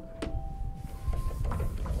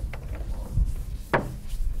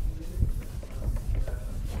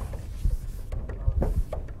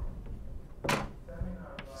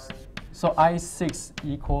 So I6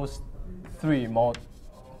 equals 3 mod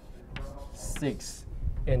 6,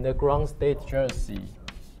 and the ground state degeneracy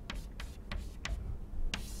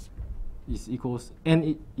is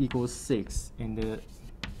n equals 6, and the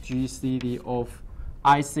GCD of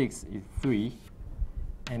I6 is 3,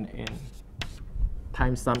 and n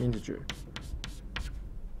times some integer.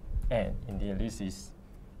 And indeed, this is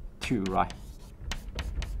 2, right?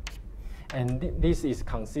 And this is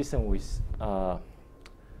consistent with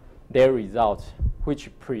their result, which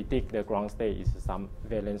predict the ground state is some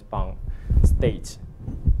valence bound state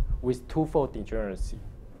with twofold degeneracy.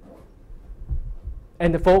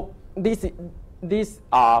 And for these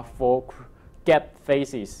are for gap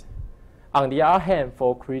phases. On the other hand,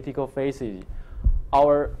 for critical phases,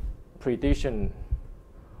 our prediction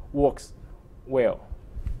works well.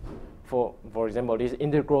 For example, this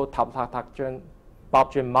integral Topological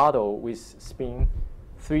model with spin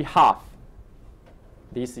 3/2.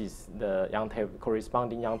 This is the Young table,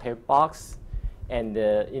 corresponding Young table box, and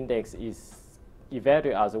the index is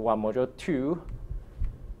evaluated as 1 module 2.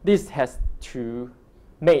 This has to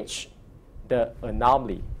match the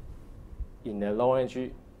anomaly in the low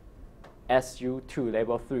energy SU2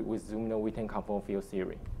 level 3 with Zumner-Witten conformal field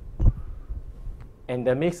theory. And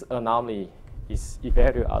the mixed anomaly is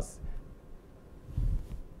evaluated as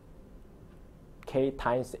K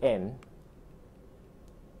times N.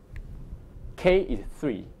 K is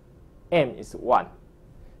 3, M is 1.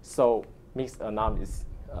 So mixed anomaly is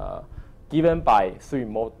given by 3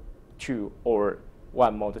 mod 2 or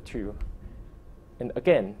 1 mod 2. And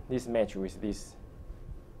again, this match with this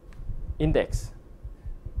index.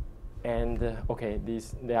 And okay,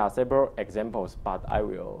 there are several examples, but I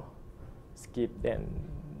will skip them.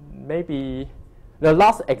 Maybe the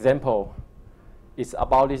last example is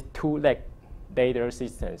about these 2-leg data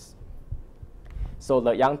systems. So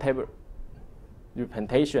the Young table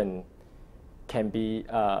representation can be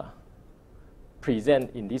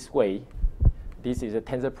presented in this way. This is a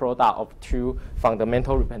tensor product of 2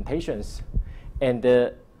 fundamental representations. And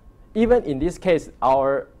even in this case,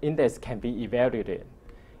 our index can be evaluated.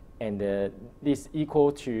 And this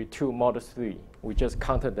equal to 2 mod 3. We just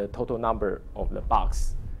counted the total number of the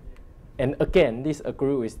box. And again, this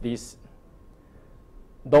agree with this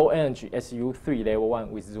low energy SU3 level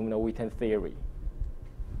 1 with Zumner-Witten theory.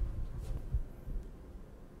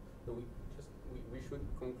 So we should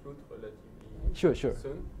conclude relatively Sure.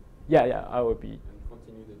 soon. Yeah, I will be And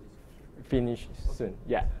continue the discussion. finished soon.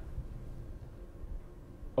 Yeah.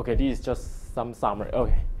 Okay, this is just some summary.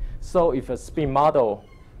 Okay, so if a spin model,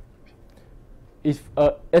 if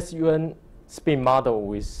a SUN spin model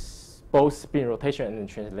with both spin rotation and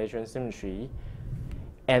translation symmetry,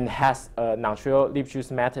 and has a non-trivial Lipschitz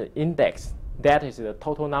matter index, that is the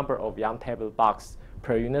total number of Young table box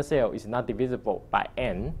per unit cell is not divisible by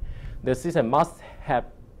n, the system must have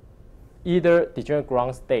either degenerate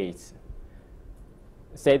ground states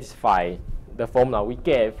satisfy the formula we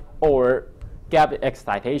gave, or gap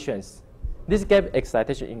excitations. This gap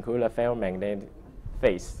excitation includes a ferromagnetic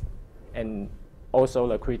phase, and also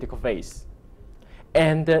the critical phase.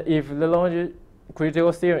 And if the longitudinal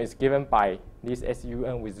critical theorem is given by this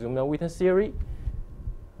SUN with Zumner-Witten theory,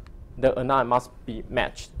 the anomaly must be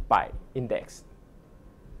matched by index.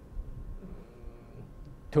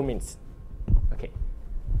 2 minutes. Okay.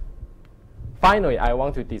 Finally, I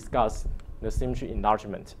want to discuss the symmetry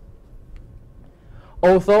enlargement.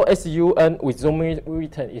 Although SUN with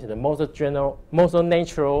Zumner-Witten is the most general, most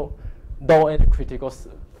natural low-energy critical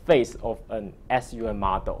phase of an SUN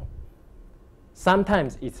model,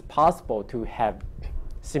 sometimes it's possible to have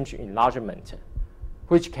symmetry enlargement,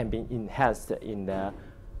 which can be enhanced in the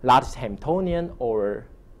lattice Hamiltonian or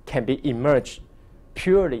can be emerged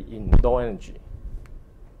purely in low energy.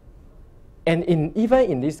 And even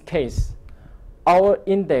in this case, our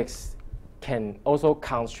index can also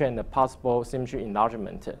constrain the possible symmetry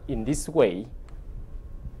enlargement in this way.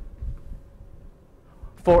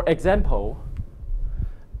 For example,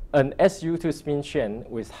 an SU2 spin chain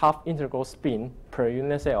with half integral spin per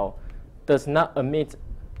unit cell does not emit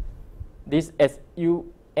this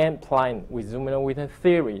SUN plane with Zumner-Witten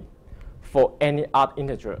theory for any odd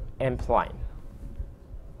integer n plane.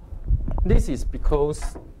 This is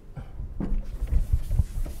because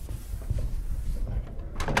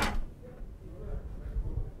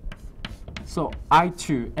so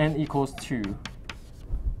I2 n equals 2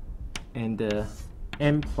 and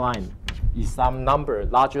n prime is some number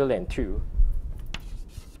larger than 2.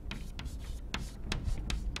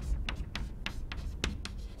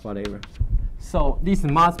 Whatever. So this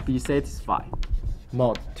must be satisfied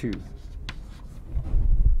mod 2.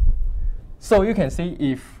 So you can see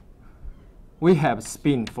if we have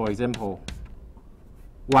spin, for example,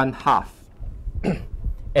 1/2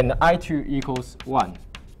 and I2 equals 1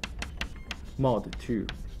 mod 2.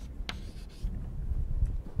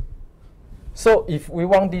 So if we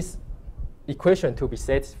want this equation to be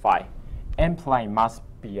satisfied, n prime must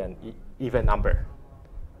be an even number.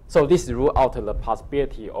 So this rules out the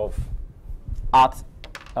possibility of odd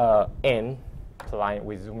n prime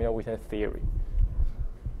with Zumner-Witten theory.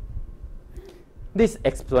 This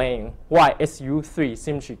explains why SU3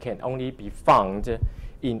 symmetry can only be found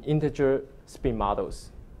in integer spin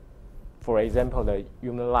models. For example, the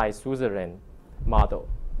Human-Lai-Sutherland model.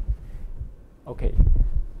 Okay,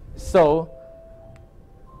 so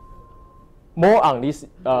more on this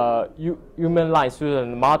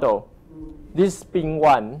Human-Lai-Sutherland model, this spin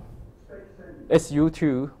 1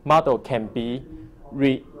 SU2 model can be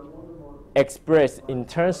re-expressed in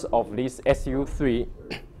terms of this SU3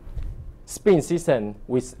 spin system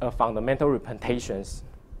with a fundamental representations.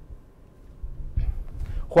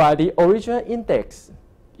 While the original index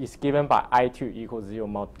is given by I2 equals 0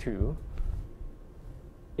 mod 2,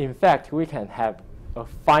 in fact, we can have a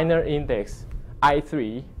final index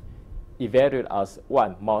I3 evaluated as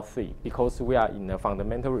 1 mod 3 because we are in a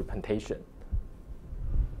fundamental representation.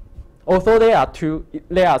 Although there are two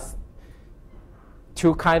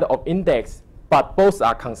kinds of index, but both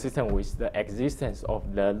are consistent with the existence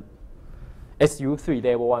of the SU3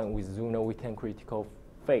 level 1 with Zumner-Witten critical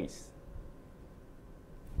phase.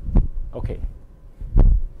 Okay,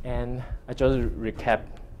 and I just recap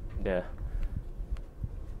the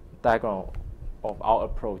diagram of our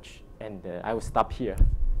approach, and I will stop here.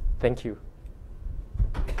 Thank you.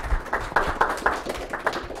 Thanks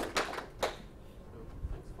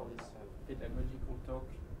for this pedagogical talk.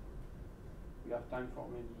 We have time for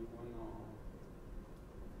maybe one or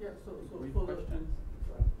brief questions.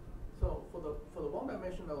 So for the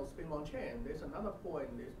one-dimensional spin-one chain, there's another point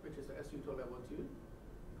which is SU2 level 2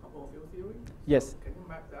 component field theory. Yes. So can you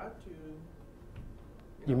map that to?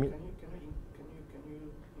 You mean? Can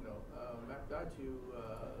you map that to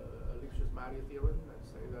Lipschitz-Matter theorem and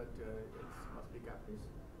say that it must be gapless?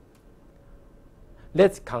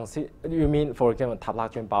 Let's consider. You mean, for example,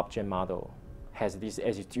 Topological model has this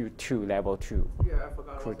SU2 level 2. Yeah, I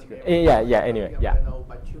forgot. Critical. Yeah. Anyway, yeah.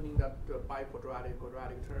 By tuning that bi-quadratic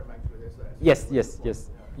term, actually, there's a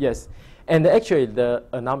Yes. And actually, the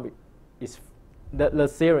anomaly is the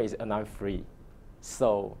theory is anomaly free.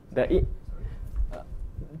 So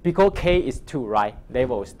because K is 2, right?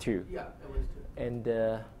 Level is 2. Yeah, level is 2. And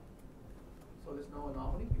so there's no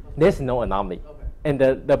anomaly. There's no anomaly. Okay. And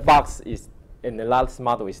the box is in the last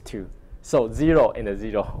model is 2. So 0 and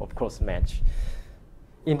 0, of course, match.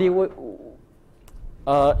 Indeed,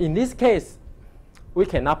 in this case, we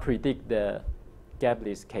cannot predict the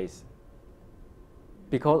gapless case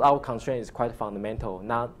because our constraint is quite fundamental,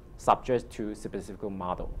 not subject to specific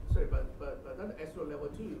model. Sorry, but then SU level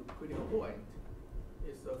 2 critical point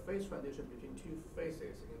is a phase transition between two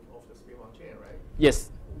phases of the spin-one chain, right?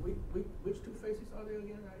 Yes. Which two phases are there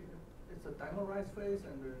again? It's a diagonalized phase,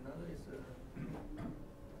 and another is a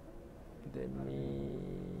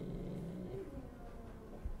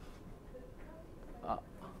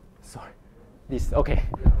sorry. This, okay.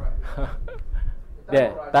 Yeah, right.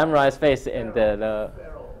 The dimerized phase and the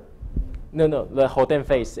Ferro. the Holden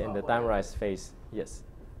phase and the dimerized phase, yes.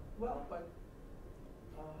 Well, but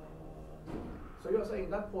so you're saying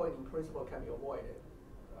that point in principle can be avoided?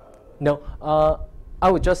 No, I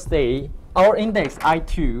would just say our index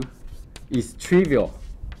I2 is trivial.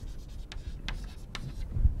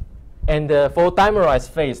 And for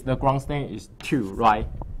dimerized phase, the ground state is 2, right?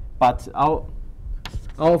 But our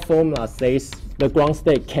formula says the ground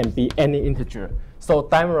state can be any integer. So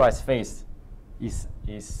dimerized phase is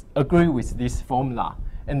agree with this formula.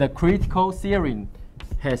 And the critical theorem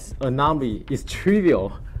has anomaly is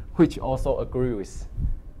trivial, which also agree with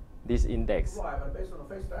this index. Right, but based on the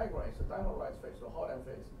phase diagram, it's a dimerized phase, the Holden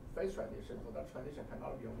phase transition, so that transition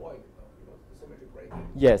cannot be avoided because the symmetry breaking.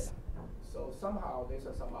 Yes. So somehow there's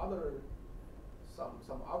some other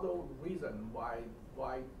reason why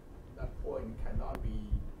that point cannot be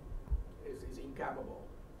is incapable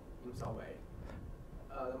in some way.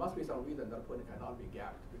 There must be some reason that point cannot be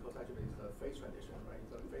gapped because actually it's a phase transition, right?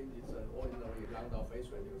 It's an ordinary Landau phase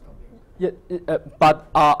transition or something. Yeah, but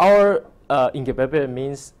our incapability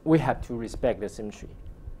means we have to respect the symmetry.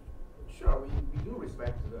 Sure, we do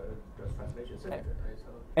respect the translation symmetry, right? So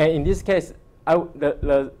And in this case,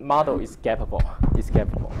 the model is gappable. It's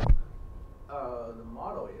gappable. the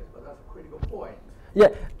model is, but that's a critical point.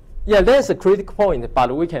 Yeah, there's a critical point,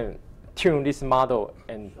 but we can tune this model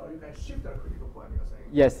and. So you can shift that critical point, you're saying?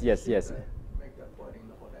 Yes. Make that point in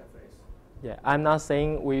the Holden phase. Yeah, I'm not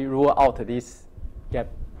saying we rule out this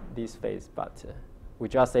phase, but we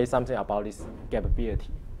just say something about this gappability.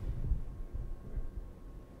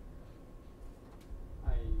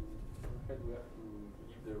 I'm afraid we have to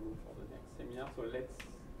leave the room for the next seminar, so let's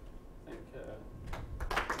thank